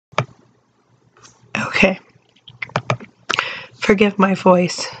Okay. Forgive my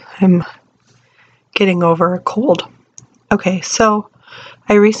voice. I'm getting over a cold. Okay, so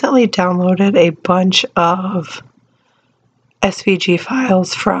I recently downloaded a bunch of SVG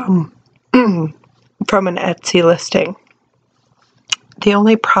files from an Etsy listing. The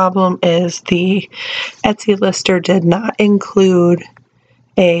only problem is the Etsy lister did not include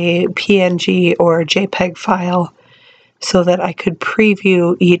a PNG or JPEG file so that I could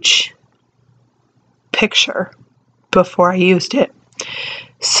preview each picture before I used it.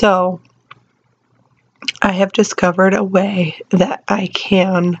 So I have discovered a way that I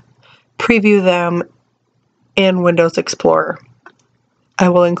can preview them in Windows Explorer. I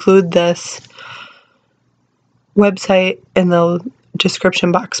will include this website in the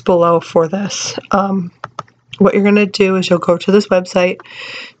description box below for this. What you're going to do is you'll go to this website,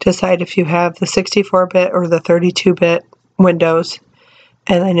 decide if you have the 64-bit or the 32-bit Windows,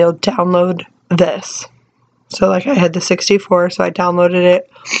 and then you'll download this. So like I had the 64, so I downloaded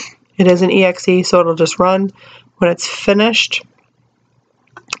it. It is an exe, so it'll just run. When it's finished,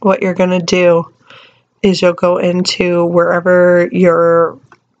 what you're going to do is you'll go into wherever your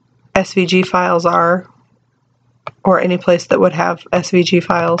SVG files are, or any place that would have SVG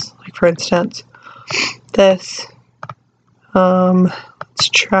files, like for instance, this. Let's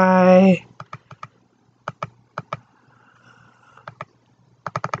try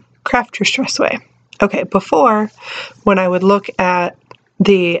Craft Your Stress Away. Okay, before, when I would look at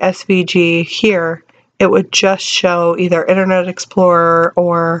the SVG here, it would just show either Internet Explorer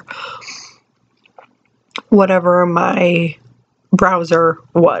or whatever my browser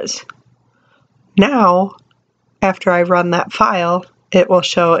was. Now, after I run that file, it will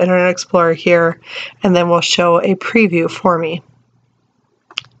show Internet Explorer here, and then will show a preview for me.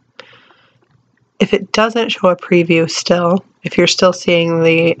 If it doesn't show a preview still, if you're still seeing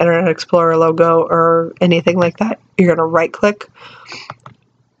the Internet Explorer logo or anything like that, you're going to right-click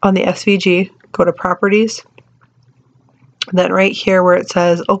on the SVG, go to Properties, then right here where it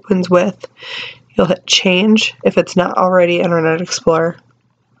says Opens With, you'll hit Change if it's not already Internet Explorer.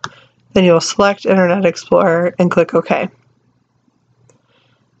 Then you'll select Internet Explorer and click OK.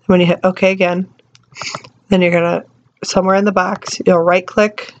 When you hit OK again, then you're going to, somewhere in the box, you'll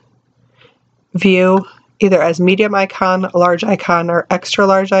right-click, View, either as medium icon, large icon, or extra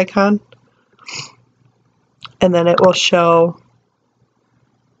large icon, and then it will show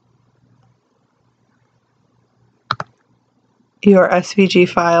your SVG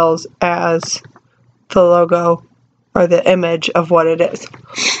files as the logo or the image of what it is.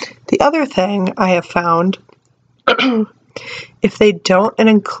 The other thing I have found, if they don't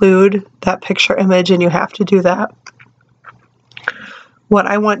include that picture image, and you have to do that, what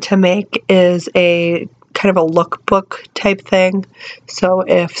I want to make is a kind of a lookbook type thing. So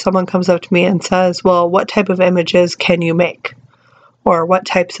if someone comes up to me and says, well, what type of images can you make? Or what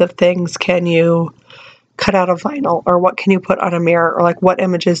types of things can you cut out of vinyl? Or what can you put on a mirror? Or like, what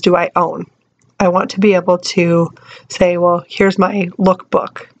images do I own? I want to be able to say, well, here's my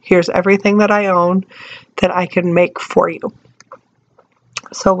lookbook. Here's everything that I own that I can make for you.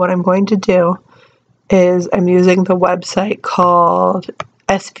 So what I'm going to do is I'm using the website called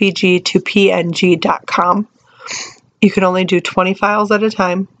svg2png.com. You can only do 20 files at a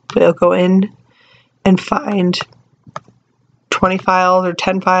time, but you'll go in and find 20 files or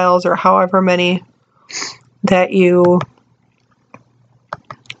 10 files or however many that you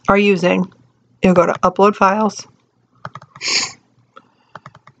are using. You'll go to Upload Files.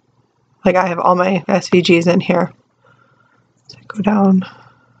 Like I have all my SVGs in here. So I go down.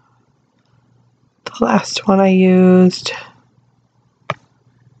 The last one I used,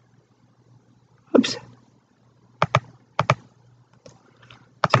 oops,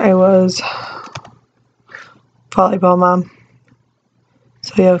 sorry, was Volleyball Mom.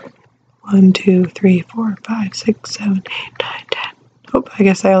 So you have 1, 2, 3, 4, 5, 6, 7, 8, 9, 10. Oh, I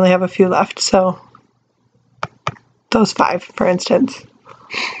guess I only have a few left, so those 5, for instance.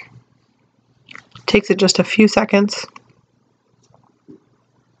 Takes it just a few seconds.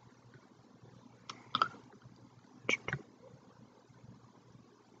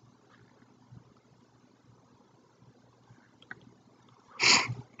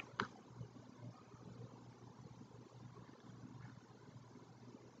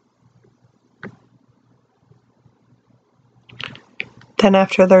 Then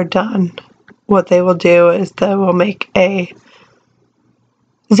after they're done, what they will do is they will make a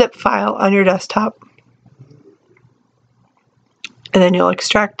zip file on your desktop. And then you'll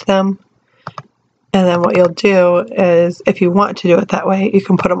extract them. And then what you'll do is, if you want to do it that way, you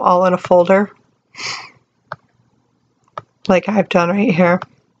can put them all in a folder. Like I've done right here.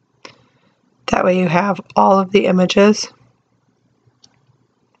 That way you have all of the images.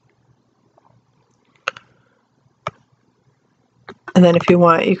 And then if you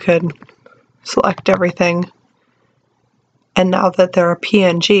want, you could select everything. And now that they're a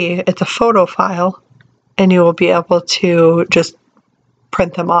PNG, it's a photo file, and you will be able to just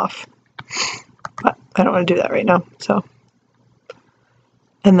print them off. But I don't want to do that right now, so.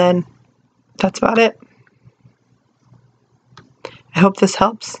 And then that's about it. I hope this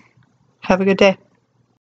helps. Have a good day.